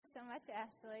much,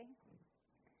 Ashley.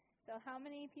 So how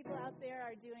many people out there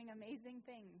are doing amazing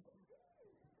things?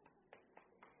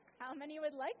 How many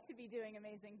would like to be doing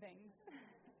amazing things?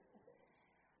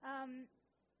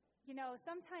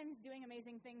 Sometimes doing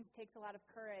amazing things takes a lot of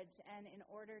courage, and in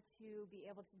order to be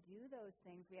able to do those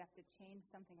things, we have to change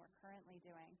something we're currently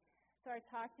doing. So our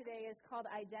talk today is called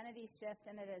Identity Shift,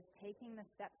 and it is taking the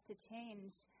steps to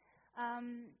change.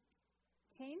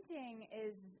 Changing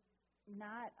is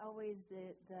not always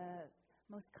the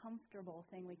most comfortable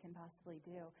thing we can possibly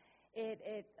do.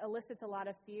 It elicits a lot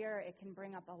of fear. It can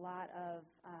bring up a lot of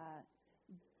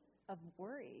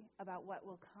worry about what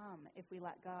will come if we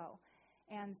let go.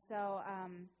 And so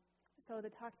the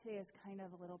talk today is kind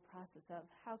of a little process of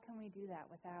how can we do that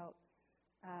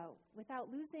without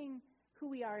losing who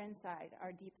we are inside,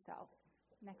 our deep self.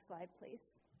 Next slide, please.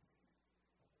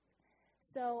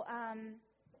 So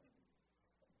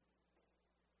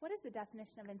what is the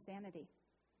definition of insanity?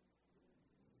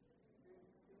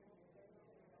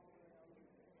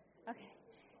 Okay.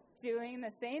 Doing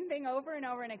the same thing over and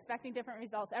over and expecting different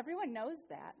results. Everyone knows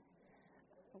that.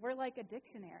 We're like a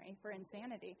dictionary for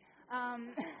insanity.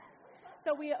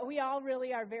 So we all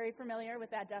really are very familiar with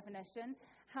that definition.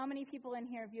 How many people in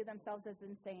here view themselves as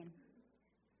insane?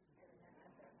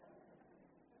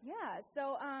 Yeah.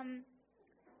 So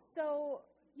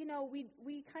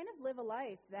we kind of live a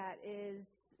life that is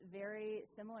very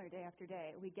similar day after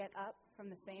day. We get up from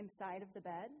the same side of the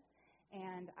bed.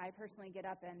 And I personally get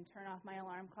up and turn off my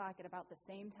alarm clock at about the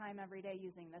same time every day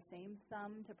using the same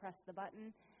thumb to press the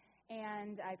button.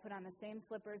 And I put on the same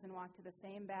slippers and walk to the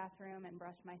same bathroom and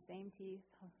brush my same teeth.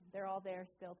 They're all there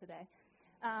still today.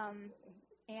 I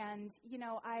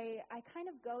kind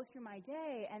of go through my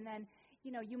day, and then,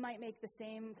 you might make the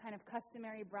same kind of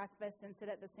customary breakfast and sit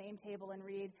at the same table and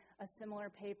read a similar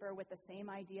paper with the same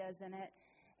ideas in it.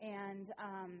 And,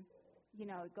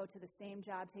 go to the same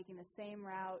job, taking the same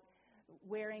route,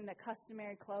 wearing the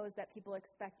customary clothes that people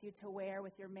expect you to wear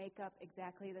with your makeup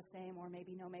exactly the same, or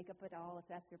maybe no makeup at all if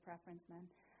that's your preference, then.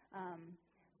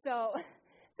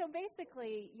 So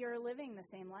basically, you're living the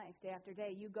same life day after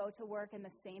day. You go to work and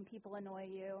the same people annoy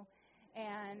you,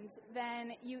 and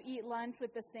then you eat lunch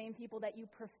with the same people that you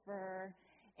prefer,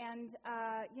 and,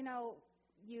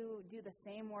 you do the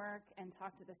same work and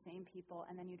talk to the same people,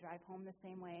 and then you drive home the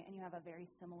same way, and you have a very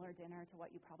similar dinner to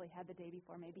what you probably had the day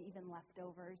before, maybe even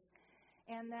leftovers.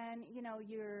 And then,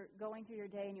 you're going through your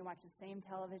day and you watch the same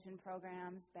television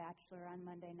programs, Bachelor on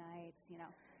Monday nights,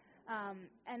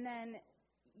 and then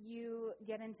you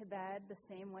get into bed the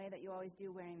same way that you always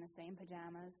do, wearing the same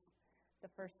pajamas. The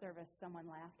first service, someone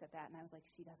laughed at that, and I was like,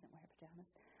 she doesn't wear pajamas.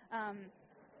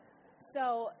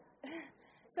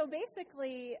 So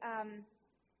basically,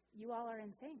 you all are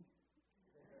insane.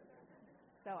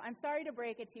 So I'm sorry to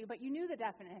break it to you, but you knew the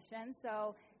definition,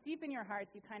 so deep in your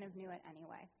hearts, you kind of knew it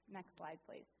anyway. Next slide,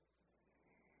 please.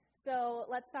 So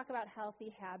let's talk about healthy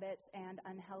habits and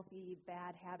unhealthy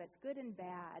bad habits, good and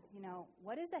bad.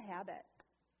 What is a habit?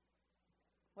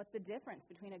 What's the difference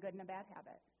between a good and a bad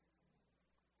habit?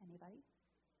 Anybody?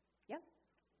 Yep.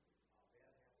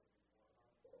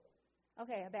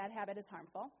 Okay, a bad habit is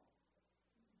harmful.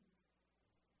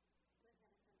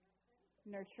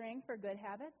 Nurturing for good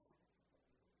habits.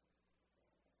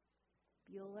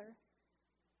 Bueller.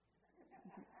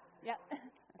 Yep.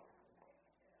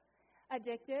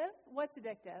 Addictive. What's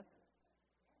addictive?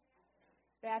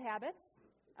 Bad habits.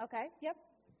 Okay. Yep.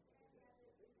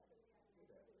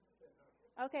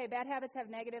 Okay, bad habits have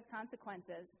negative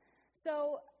consequences.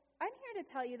 So I'm here to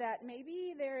tell you that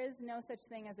maybe there is no such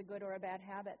thing as a good or a bad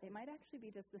habit. They might actually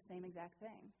be just the same exact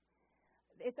thing.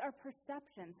 It's our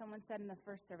perception, someone said in the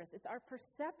first service, it's our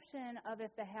perception of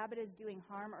if the habit is doing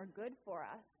harm or good for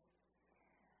us.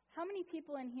 How many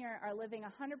people in here are living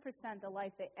 100% the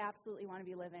life they absolutely want to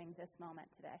be living this moment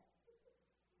today?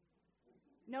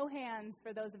 No hands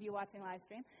for those of you watching live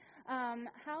stream.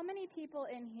 How many people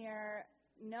in here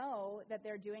know that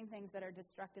they're doing things that are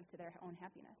destructive to their own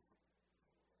happiness?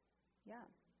 Yeah.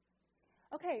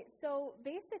 Okay, so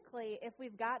basically, if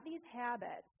we've got these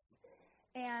habits,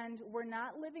 and we're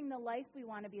not living the life we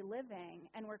want to be living,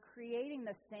 and we're creating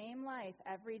the same life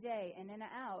every day in and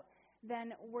out,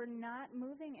 then we're not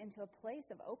moving into a place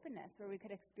of openness where we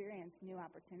could experience new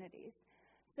opportunities.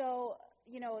 So,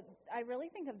 I really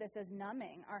think of this as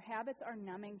numbing. Our habits are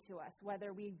numbing to us,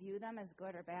 whether we view them as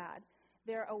good or bad.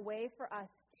 They're a way for us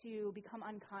to become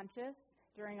unconscious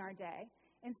during our day.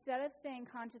 Instead of staying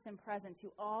conscious and present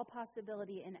to all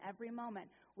possibility in every moment,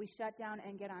 we shut down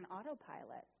and get on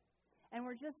autopilot. And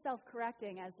we're just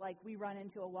self-correcting as, we run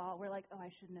into a wall. We're like, oh,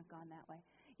 I shouldn't have gone that way.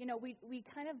 We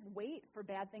kind of wait for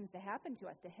bad things to happen to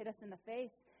us, to hit us in the face,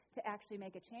 to actually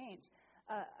make a change.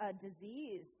 A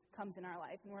disease comes in our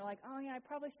life, and we're like, oh, yeah, I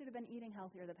probably should have been eating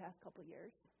healthier the past couple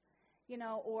years.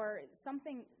 Or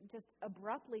something just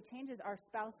abruptly changes. Our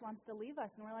spouse wants to leave us,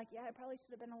 and we're like, yeah, I probably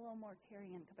should have been a little more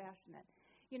caring and compassionate.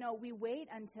 We wait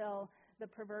until the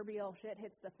proverbial shit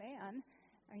hits the fan.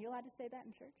 Are you allowed to say that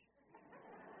in church?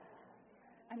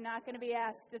 I'm not going to be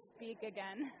asked to speak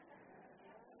again.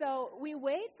 So we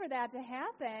wait for that to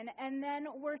happen, and then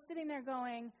we're sitting there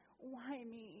going, why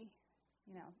me?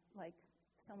 Like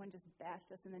someone just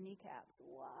bashed us in the kneecaps.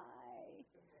 Why?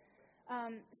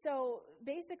 So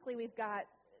basically we've got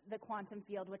the quantum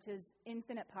field, which is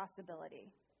infinite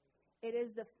possibility. It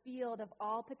is the field of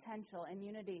all potential and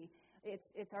unity.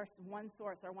 It's our one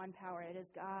source, our one power. It is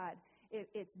God.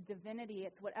 It's divinity.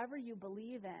 It's whatever you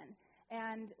believe in.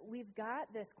 And we've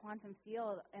got this quantum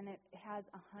field, and it has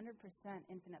 100%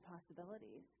 infinite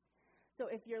possibilities. So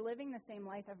if you're living the same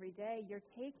life every day, you're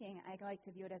taking, I like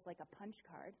to view it as like a punch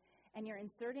card, and you're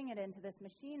inserting it into this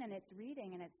machine, and it's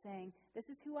reading, and it's saying, this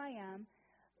is who I am.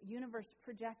 Universe,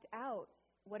 project out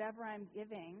whatever I'm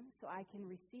giving so I can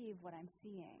receive what I'm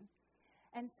seeing.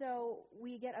 And so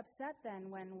we get upset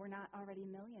then when we're not already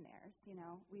millionaires.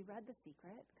 We read The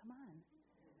Secret. Come on.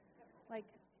 Like,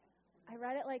 I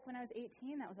read it like when I was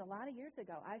 18. That was a lot of years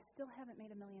ago. I still haven't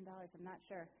made $1 million. I'm not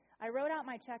sure. I wrote out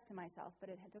my check to myself,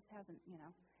 but it just hasn't,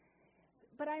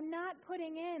 But I'm not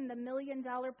putting in the $1 million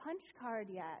punch card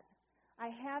yet. I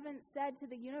haven't said to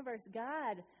the universe,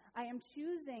 God, I am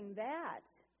choosing that.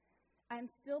 I'm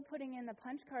still putting in the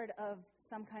punch card of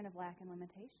some kind of lack and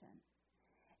limitation.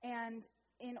 And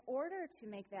in order to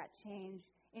make that change,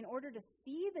 in order to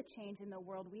see the change in the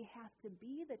world, we have to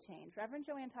be the change. Reverend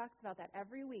Joanne talks about that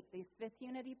every week, the fifth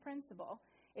unity principle.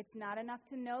 It's not enough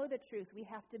to know the truth. We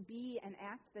have to be and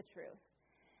act the truth.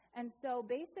 And so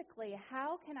basically,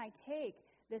 how can I take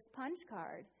this punch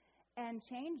card and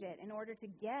change it in order to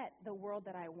get the world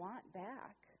that I want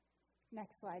back?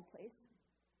 Next slide, please.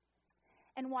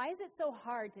 And why is it so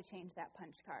hard to change that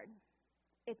punch card?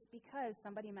 It's because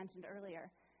somebody mentioned earlier,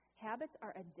 habits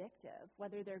are addictive.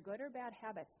 Whether they're good or bad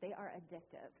habits, they are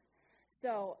addictive.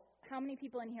 So how many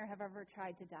people in here have ever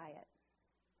tried to diet?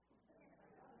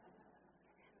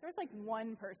 There was like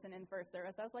one person in first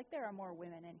service. I was like, there are more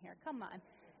women in here. Come on.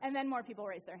 And then more people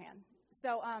raised their hand.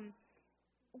 So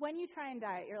when you try and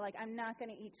diet, you're like, I'm not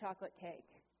going to eat chocolate cake.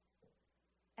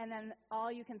 And then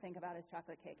all you can think about is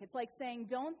chocolate cake. It's like saying,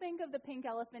 don't think of the pink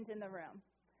elephant in the room.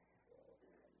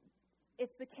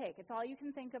 It's the cake. It's all you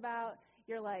can think about.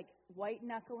 You're like white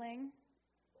knuckling.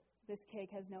 This cake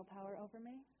has no power over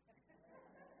me.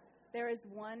 There is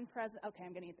one present. Okay,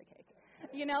 I'm going to eat the cake.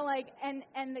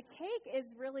 And the cake is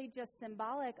really just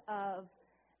symbolic of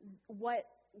what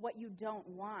you don't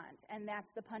want, and that's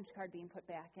the punch card being put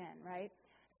back in, right?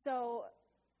 So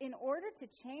in order to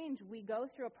change, we go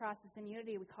through a process in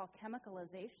unity we call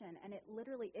chemicalization, and it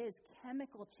literally is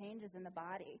chemical changes in the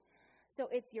body. So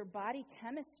it's your body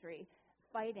chemistry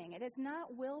fighting. It is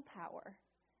not willpower.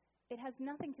 It has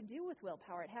nothing to do with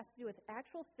willpower. It has to do with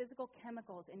actual physical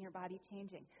chemicals in your body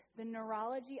changing. The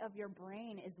neurology of your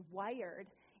brain is wired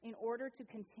in order to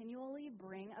continually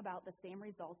bring about the same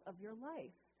results of your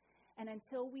life. And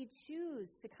until we choose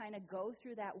to kind of go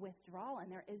through that withdrawal, and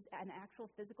there is an actual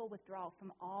physical withdrawal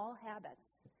from all habits.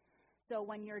 So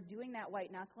when you're doing that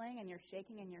white knuckling and you're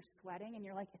shaking and you're sweating and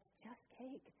you're like, it's just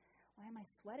cake. Why am I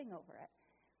sweating over it?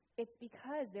 It's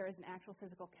because there is an actual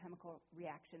physical chemical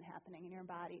reaction happening in your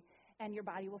body, and your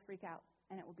body will freak out,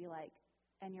 and it will be like,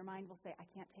 and your mind will say, I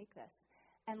can't take this.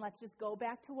 And let's just go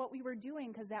back to what we were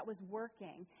doing because that was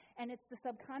working. And it's the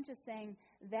subconscious saying,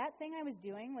 that thing I was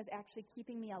doing was actually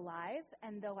keeping me alive,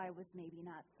 and though I was maybe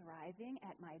not thriving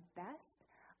at my best,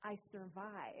 I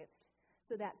survived.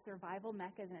 So that survival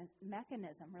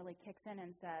mechanism really kicks in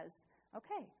and says,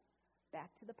 okay, back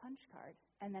to the punch card.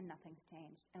 And then nothing's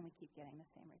changed, and we keep getting the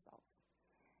same results.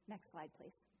 Next slide,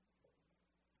 please.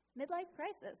 Midlife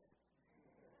crisis.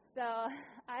 So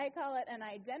I call it an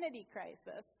identity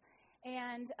crisis.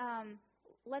 And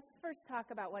let's first talk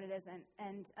about what it is.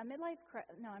 And a midlife crisis,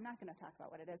 no, I'm not going to talk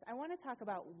about what it is. I want to talk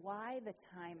about why the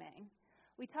timing.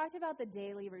 We talked about the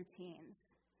daily routines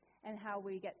and how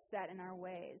we get set in our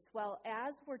ways. Well,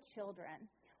 as we're children,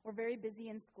 we're very busy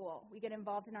in school. We get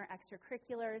involved in our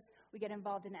extracurriculars. We get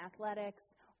involved in athletics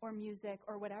or music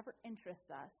or whatever interests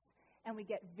us. And we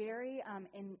get very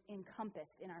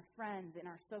encompassed in our friends, in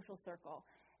our social circle.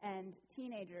 And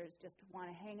teenagers just want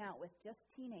to hang out with just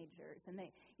teenagers. And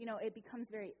it becomes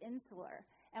very insular.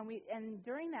 And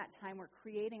during that time, we're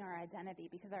creating our identity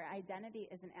because our identity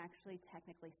isn't actually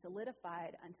technically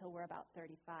solidified until we're about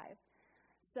 35.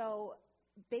 So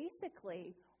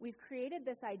basically, we've created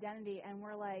this identity, and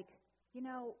we're like,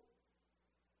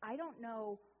 I don't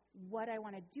know what I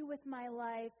want to do with my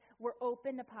life. We're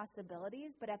open to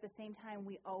possibilities, but at the same time,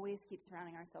 we always keep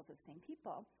surrounding ourselves with the same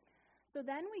people. So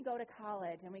then we go to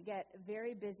college, and we get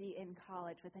very busy in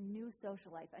college with a new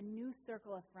social life, a new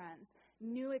circle of friends,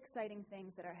 new exciting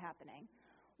things that are happening.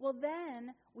 Well,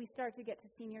 then we start to get to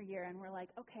senior year, and we're like,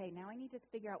 okay, now I need to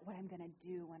figure out what I'm going to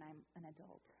do when I'm an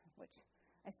adult, which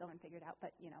I still haven't figured out,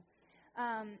 but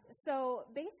So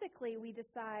basically, we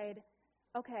decide,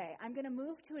 okay, I'm going to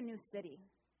move to a new city,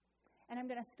 and I'm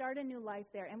going to start a new life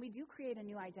there. And we do create a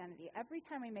new identity. Every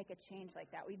time we make a change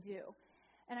like that, we do.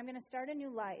 And I'm going to start a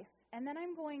new life. And then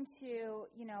I'm going to,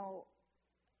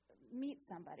 meet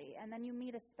somebody. And then you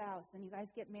meet a spouse, and you guys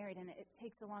get married, and it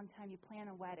takes a long time. You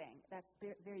plan a wedding. That's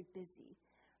very busy,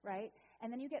 right? And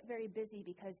then you get very busy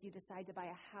because you decide to buy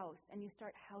a house, and you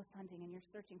start house hunting, and you're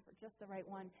searching for just the right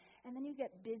one. And then you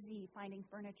get busy finding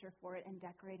furniture for it and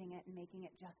decorating it and making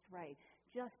it just right,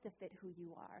 just to fit who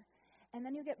you are. And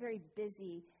then you get very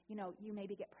busy, you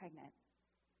maybe get pregnant,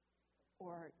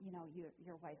 or,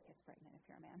 your wife gets pregnant if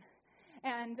you're a man.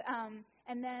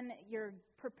 And then you're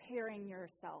preparing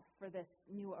yourself for this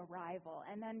new arrival.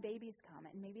 And then babies come,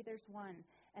 and maybe there's one,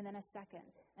 and then a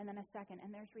second, and then a second,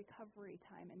 and there's recovery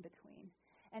time in between.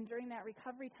 And during that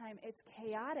recovery time, it's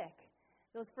chaotic.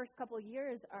 Those first couple of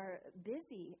years are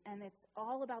busy, and it's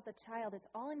all about the child. It's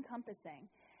all encompassing.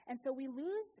 And so we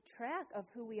lose track of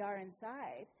who we are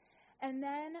inside. And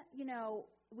then,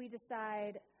 we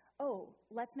decide,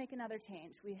 let's make another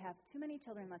change. We have too many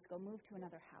children. Let's go move to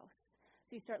another house.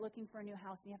 So you start looking for a new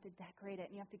house, and you have to decorate it,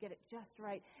 and you have to get it just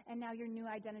right. And now your new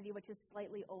identity, which is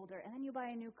slightly older. And then you buy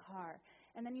a new car.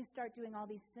 And then you start doing all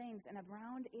these things. And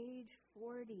around age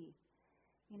 40,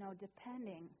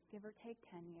 depending, give or take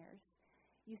 10 years,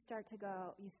 you start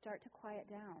to quiet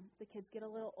down. The kids get a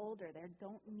little older. They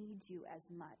don't need you as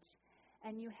much.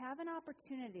 And you have an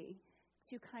opportunity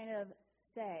to kind of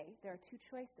say, there are two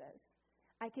choices.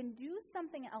 I can do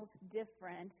something else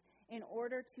different in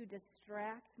order to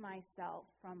distract myself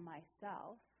from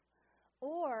myself.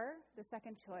 Or the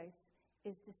second choice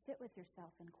is to sit with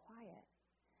yourself in quiet.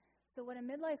 So what a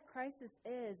midlife crisis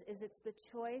is it's the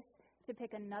choice to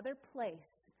pick another place,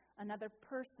 another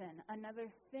person, another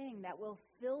thing that will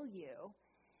fill you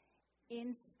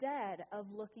instead of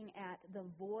looking at the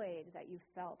void that you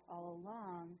felt all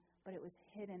along, but it was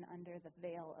hidden under the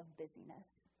veil of busyness.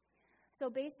 So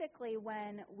basically,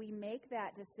 when we make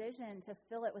that decision to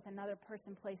fill it with another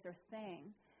person, place, or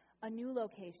thing, a new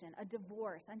location, a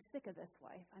divorce, I'm sick of this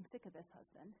wife, I'm sick of this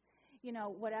husband,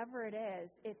 whatever it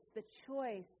is, it's the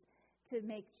choice to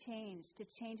make change, to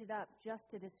change it up just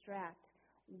to distract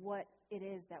what it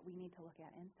is that we need to look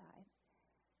at inside.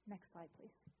 Next slide, please.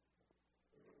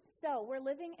 So we're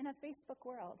living in a Facebook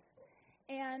world,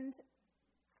 and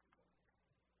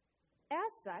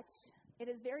as such, it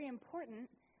is very important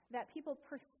that people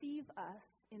perceive us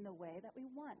in the way that we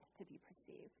want to be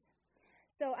perceived.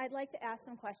 So I'd like to ask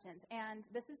some questions, and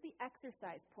this is the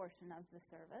exercise portion of the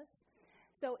service.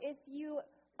 So if you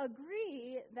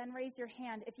agree, then raise your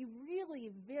hand. If you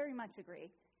really very much agree,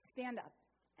 stand up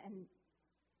and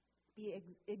be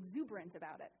exuberant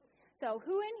about it. So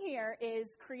who in here is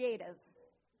creative?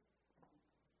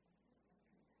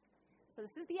 So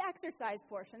this is the exercise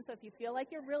portion, so if you feel like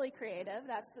you're really creative,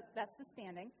 that's the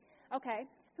standing. Okay.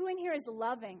 Who in here is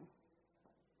loving?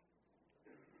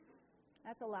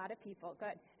 That's a lot of people.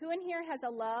 Good. Who in here has a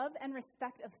love and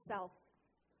respect of self?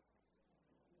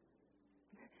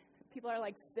 People are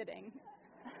like sitting.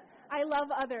 I love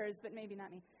others, but maybe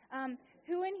not me.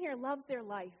 Who in here loves their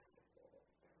life?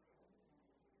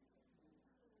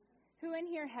 Who in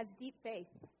here has deep faith?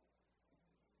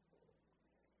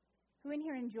 Who in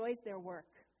here enjoys their work?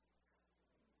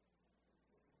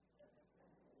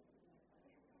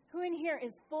 Who in here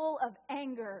is full of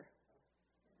anger?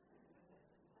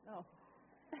 Oh.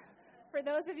 For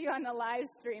those of you on the live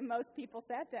stream, most people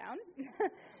sat down. Who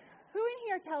in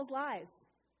here tells lies?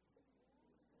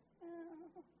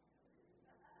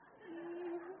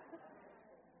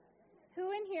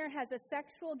 Who in here has a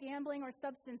sexual, gambling, or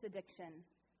substance addiction?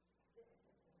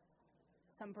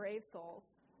 Some brave souls.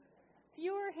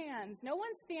 Fewer hands. No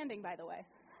one's standing, by the way.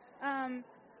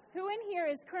 Who in here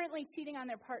is currently cheating on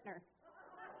their partner?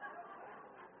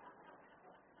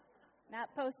 Not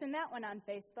posting that one on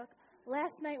Facebook.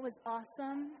 Last night was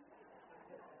awesome.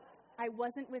 I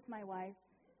wasn't with my wife,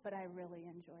 but I really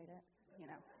enjoyed it.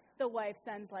 The wife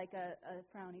sends like a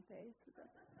frowny face.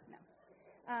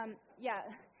 No. Yeah,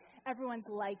 everyone's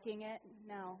liking it.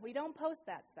 No, we don't post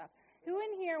that stuff. Who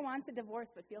in here wants a divorce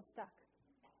but feels stuck?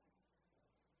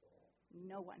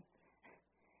 No one.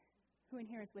 Who in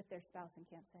here is with their spouse and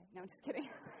can't say? No, I'm just kidding.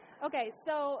 Okay,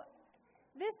 so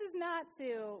this is not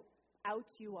to out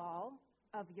you all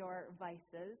of your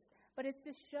vices, but it's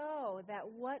to show that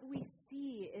what we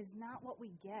see is not what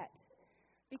we get.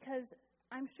 Because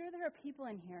I'm sure there are people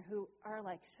in here who are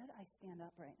like, should I stand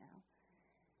up right now?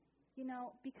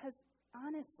 Because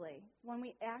honestly, when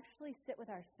we actually sit with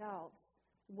ourselves,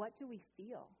 what do we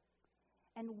feel?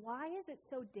 And why is it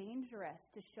so dangerous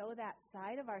to show that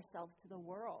side of ourselves to the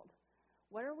world?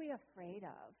 What are we afraid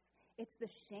of? It's the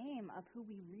shame of who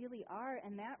we really are,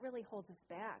 and that really holds us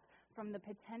back from the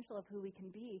potential of who we can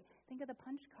be. Think of the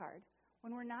punch card.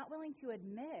 When we're not willing to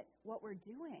admit what we're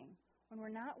doing, when we're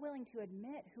not willing to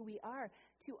admit who we are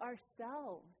to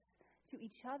ourselves, to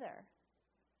each other,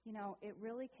 it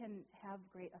really can have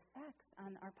great effects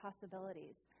on our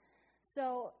possibilities.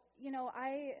 So,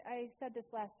 I said this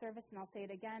last service, and I'll say it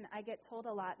again. I get told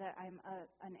a lot that I'm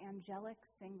an angelic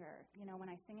singer. When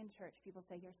I sing in church, people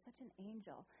say, you're such an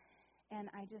angel. And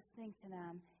I just think to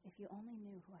them, if you only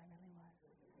knew who I really was.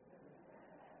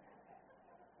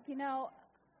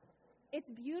 It's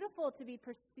beautiful to be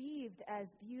perceived as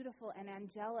beautiful and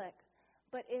angelic,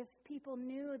 but if people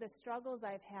knew the struggles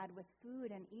I've had with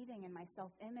food and eating and my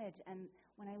self-image, and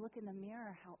when I look in the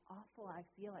mirror, how awful I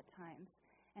feel at times,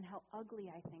 and how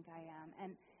ugly I think I am,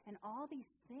 and all these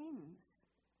things.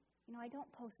 I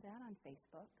don't post that on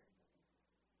Facebook.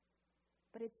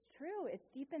 But it's true. It's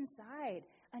deep inside.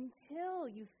 Until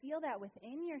you feel that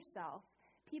within yourself,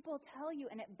 people tell you,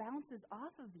 and it bounces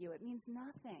off of you. It means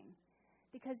nothing.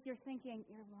 Because you're thinking,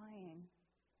 you're lying.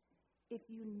 If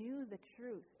you knew the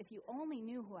truth, if you only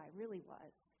knew who I really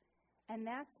was. And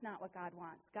that's not what God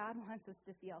wants. God wants us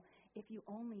to feel, if you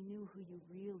only knew who you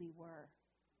really were.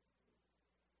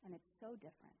 And it's so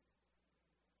different.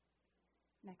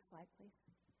 Next slide, please.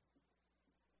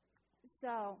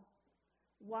 So,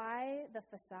 why the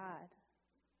facade?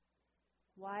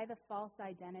 Why the false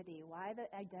identity? Why the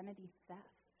identity theft?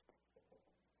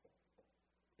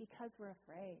 Because we're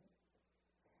afraid.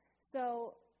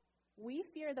 So, we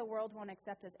fear the world won't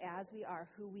accept us as we are,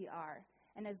 who we are.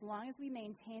 And as long as we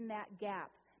maintain that gap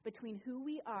between who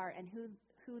we are and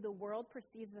who the world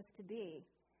perceives us to be,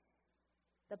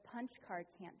 the punch card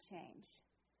can't change.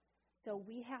 So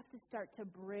we have to start to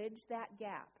bridge that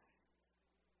gap.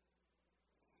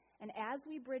 And as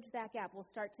we bridge that gap, we'll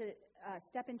start to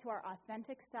step into our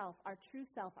authentic self, our true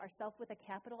self, our self with a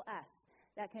capital S,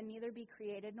 that can neither be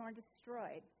created nor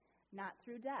destroyed, not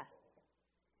through death.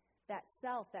 That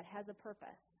self that has a purpose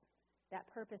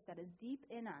that is deep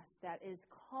in us, that is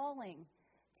calling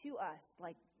to us,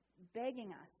 like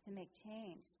begging us to make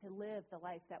change, to live the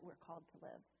life that we're called to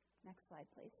live. Next slide,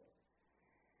 please.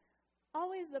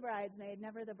 Always the bridesmaid,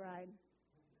 never the bride.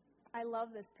 I love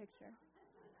this picture.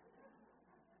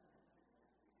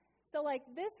 So,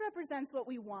 this represents what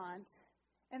we want,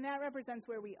 and that represents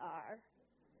where we are.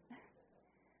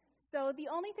 So the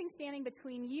only thing standing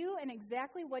between you and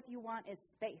exactly what you want is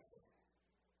space.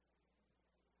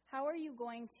 How are you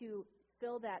going to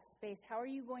fill that space? How are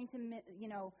you going to,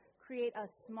 create a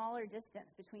smaller distance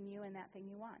between you and that thing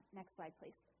you want? Next slide,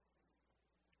 please.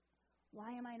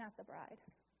 Why am I not the bride?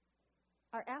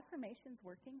 Are affirmations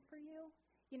working for you?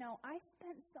 I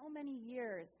spent so many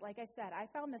years, like I said,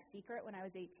 I found The Secret when I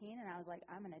was 18, and I was like,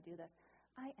 I'm going to do this.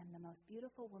 I am the most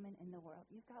beautiful woman in the world.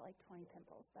 You've got 20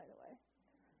 pimples, by the way.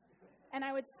 And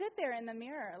I would sit there in the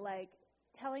mirror,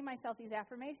 telling myself these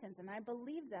affirmations, and I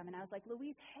believed them. And I was like,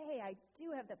 Louise, hey, I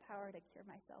do have the power to cure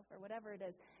myself, or whatever it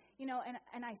is.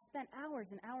 And I spent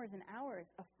hours and hours and hours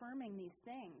affirming these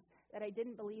things that I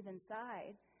didn't believe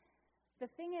inside. The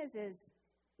thing is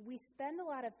we spend a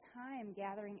lot of time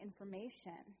gathering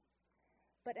information,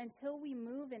 but until we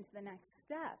move into the next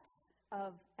steps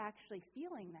of actually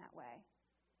feeling that way,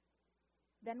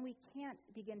 then we can't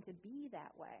begin to be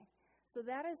that way. So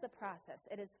that is the process.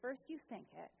 It is first you think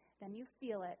it, then you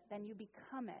feel it, then you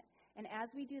become it. And as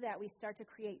we do that, we start to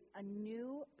create a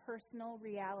new personal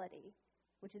reality,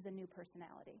 which is a new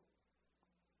personality.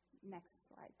 Next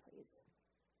slide, please.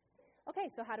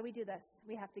 Okay, so how do we do this?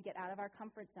 We have to get out of our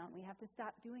comfort zone. We have to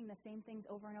stop doing the same things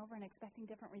over and over and expecting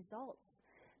different results.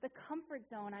 The comfort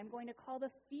zone I'm going to call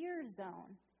the fear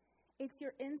zone. It's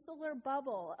your insular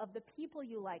bubble of the people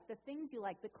you like, the things you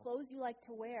like, the clothes you like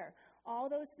to wear. All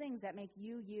those things that make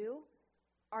you you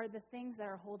are the things that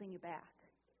are holding you back.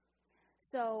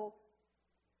 So,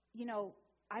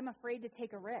 I'm afraid to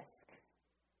take a risk.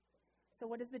 So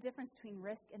what is the difference between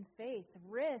risk and faith?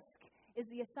 Risk is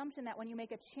the assumption that when you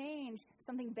make a change,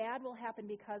 something bad will happen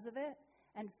because of it.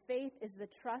 And faith is the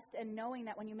trust and knowing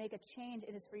that when you make a change,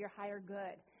 it is for your higher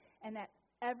good. And that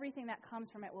everything that comes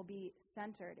from it will be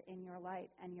centered in your light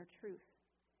and your truth.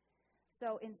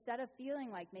 So instead of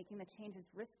feeling like making the change is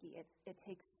risky, it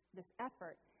takes this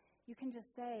effort, you can just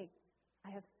say, I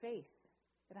have faith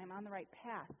that I'm on the right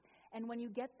path. And when you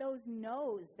get those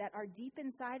no's that are deep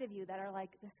inside of you that are like,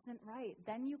 this isn't right,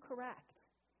 then you correct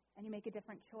and you make a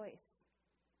different choice.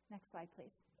 Next slide,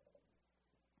 please.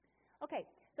 Okay,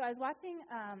 so I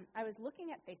was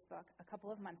looking at Facebook a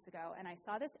couple of months ago, and I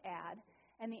saw this ad,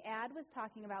 and the ad was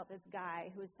talking about this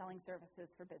guy who was selling services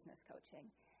for business coaching.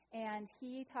 And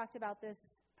he talked about this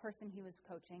person he was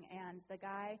coaching, and the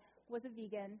guy was a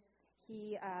vegan.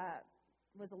 He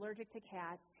was allergic to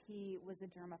cats. He was a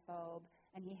germaphobe,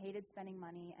 and he hated spending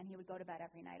money, and he would go to bed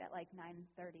every night at like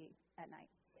 9:30 at night.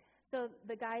 So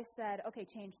the guy said, okay,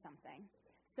 change something.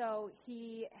 So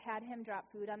he had him drop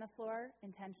food on the floor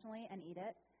intentionally and eat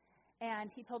it.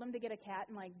 And he told him to get a cat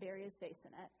and like bury his face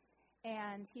in it.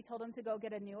 And he told him to go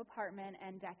get a new apartment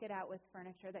and deck it out with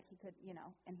furniture that he could,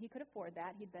 and he could afford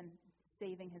that. He'd been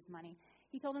saving his money.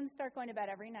 He told him to start going to bed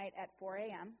every night at 4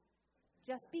 a.m.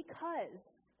 just because.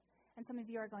 And some of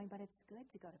you are going, but it's good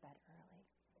to go to bed early.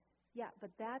 Yeah, but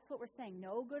that's what we're saying.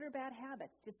 No good or bad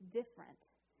habits, just different.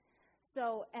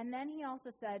 So, and then he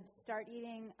also said, start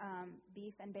eating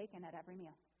beef and bacon at every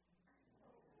meal.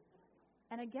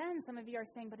 And again, some of you are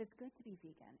saying, but it's good to be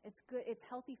vegan. It's good. It's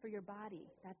healthy for your body.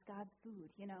 That's God's food,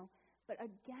 But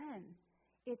again,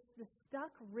 it's the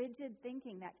stuck, rigid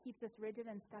thinking that keeps us rigid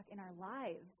and stuck in our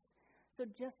lives. So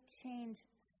just change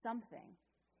something.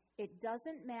 It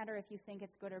doesn't matter if you think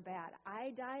it's good or bad.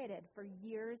 I dieted for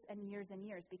years and years and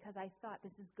years because I thought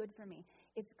this is good for me.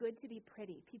 It's good to be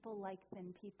pretty. People like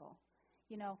thin people.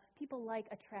 People like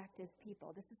attractive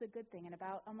people. This is a good thing. And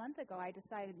about a month ago, I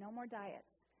decided no more diets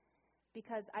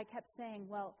because I kept saying,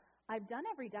 well, I've done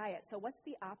every diet, so what's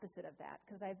the opposite of that?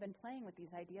 Because I've been playing with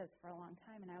these ideas for a long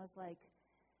time, and I was like,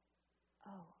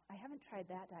 oh, I haven't tried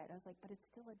that diet. I was like, but it's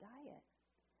still a diet.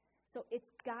 So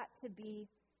it's got to be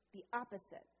the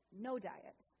opposite, no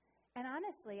diet. And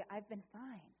honestly, I've been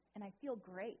fine, and I feel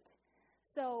great.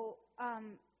 So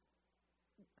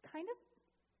kind of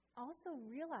also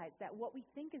realize that what we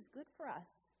think is good for us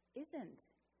isn't.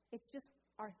 It's just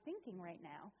our thinking right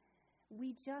now.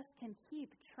 We just can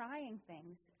keep trying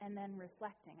things and then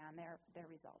reflecting on their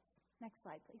results. Next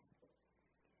slide, please.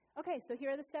 Okay, so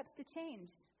here are the steps to change.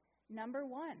 Number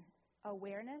 1,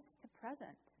 awareness to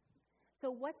present. So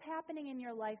what's happening in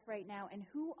your life right now, and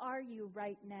who are you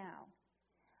right now?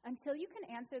 Until you can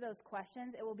answer those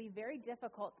questions, it will be very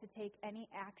difficult to take any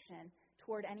action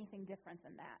toward anything different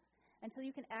than that. Until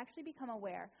you can actually become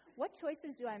aware, what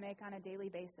choices do I make on a daily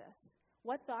basis?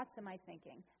 What thoughts am I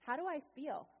thinking? How do I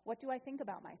feel? What do I think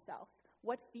about myself?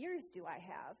 What fears do I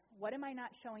have? What am I not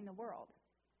showing the world?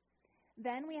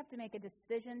 Then we have to make a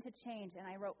decision to change, and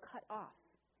I wrote cut off.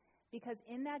 Because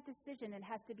in that decision, it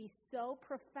has to be so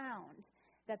profound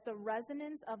that the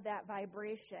resonance of that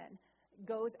vibration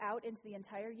goes out into the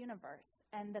entire universe,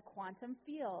 and the quantum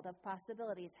field of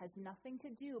possibilities has nothing to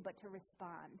do but to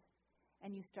respond.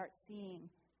 And you start seeing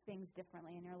things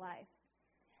differently in your life.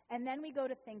 And then we go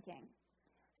to thinking.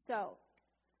 So,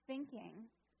 thinking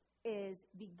is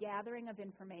the gathering of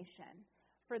information.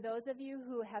 For those of you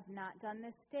who have not done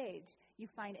this stage, you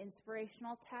find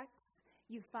inspirational texts,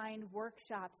 you find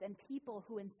workshops and people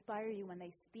who inspire you when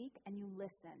they speak, and you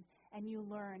listen, and you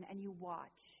learn, and you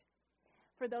watch.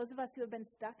 For those of us who have been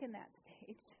stuck in that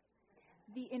stage,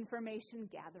 the information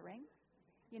gathering,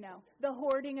 the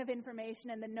hoarding of information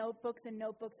and the notebooks and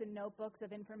notebooks and notebooks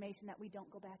of information that we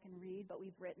don't go back and read, but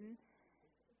we've written.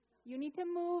 You need to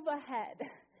move ahead.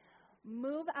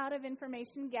 Move out of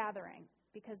information gathering,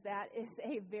 because that is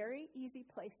a very easy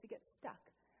place to get stuck.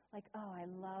 Like, oh, I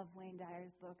love Wayne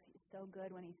Dyer's books. He's so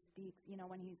good when he speaks,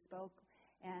 when he spoke,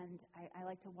 and I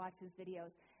like to watch his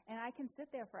videos. And I can sit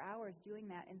there for hours doing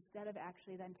that instead of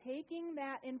actually then taking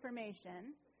that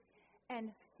information and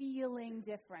feeling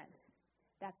different.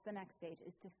 That's the next stage,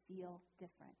 is to feel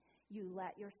different. You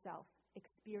let yourself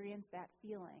experience that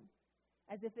feeling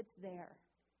as if it's there,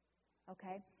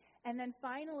 okay? And then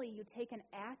finally, you take an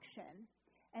action,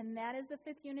 and that is the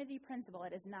 5th unity principle.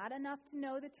 It is not enough to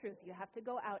know the truth. You have to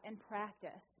go out and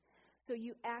practice. So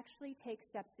you actually take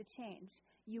steps to change.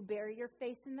 You bury your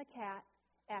face in the cat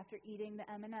after eating the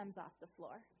M&Ms off the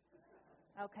floor,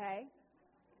 okay?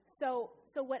 So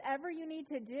whatever you need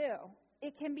to do,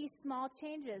 it can be small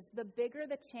changes. The bigger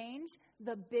the change,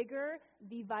 the bigger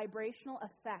the vibrational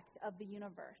effect of the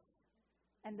universe,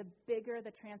 and the bigger the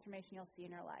transformation you'll see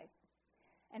in your life.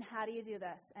 And how do you do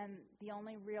this? And the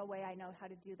only real way I know how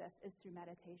to do this is through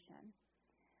meditation.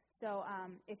 So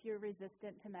if you're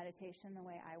resistant to meditation the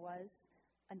way I was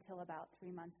until about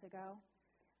 3 months ago,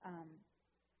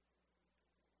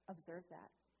 observe that.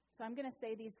 So I'm going to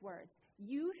say these words.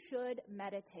 You should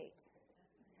meditate.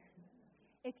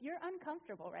 If you're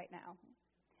uncomfortable right now,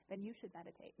 then you should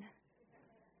meditate.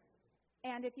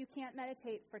 And if you can't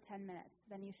meditate for 10 minutes,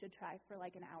 then you should try for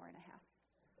like an hour and a half.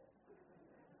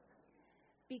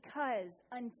 Because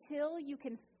until you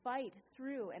can fight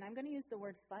through, and I'm going to use the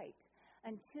word fight,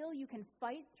 until you can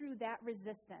fight through that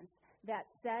resistance that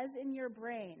says in your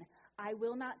brain, I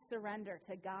will not surrender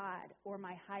to God or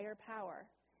my higher power,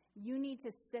 you need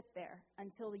to sit there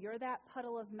until you're that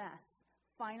puddle of mess,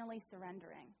 finally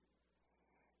surrendering.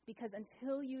 Because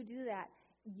until you do that,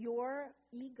 your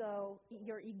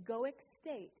egoic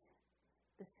state,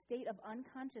 the state of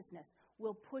unconsciousness,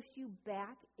 will push you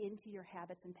back into your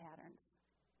habits and patterns.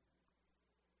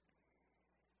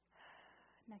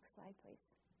 Next slide, please.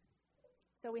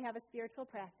 So we have a spiritual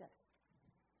practice.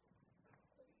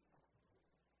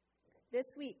 This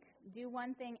week, do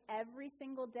one thing every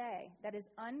single day that is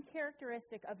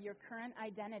uncharacteristic of your current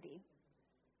identity.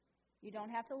 You don't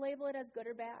have to label it as good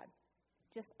or bad.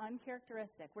 Just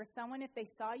uncharacteristic, where someone, if they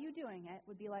saw you doing it,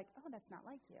 would be like, oh, that's not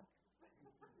like you.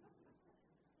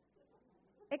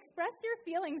 Express your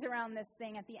feelings around this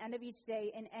thing at the end of each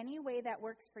day in any way that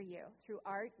works for you, through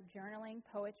art, journaling,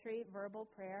 poetry, verbal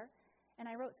prayer. And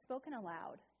I wrote spoken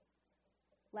aloud.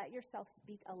 Let yourself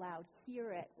speak aloud.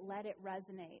 Hear it. Let it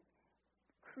resonate.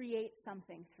 Create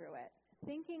something through it.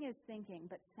 Thinking is thinking,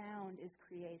 but sound is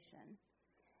creation.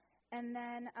 And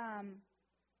then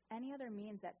any other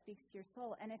means that speaks to your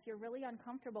soul. And if you're really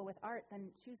uncomfortable with art, then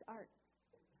choose art.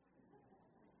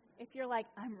 If you're like,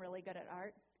 I'm really good at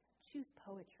art, choose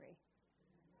poetry.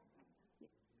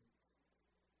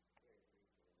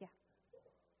 Yeah.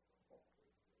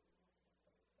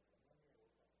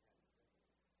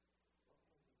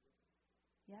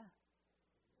 Yeah.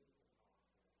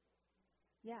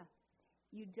 Yeah.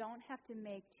 You don't have to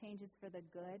make changes for the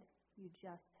good. You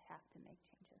just have to make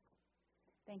changes.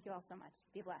 Thank you all so much.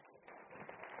 Be blessed.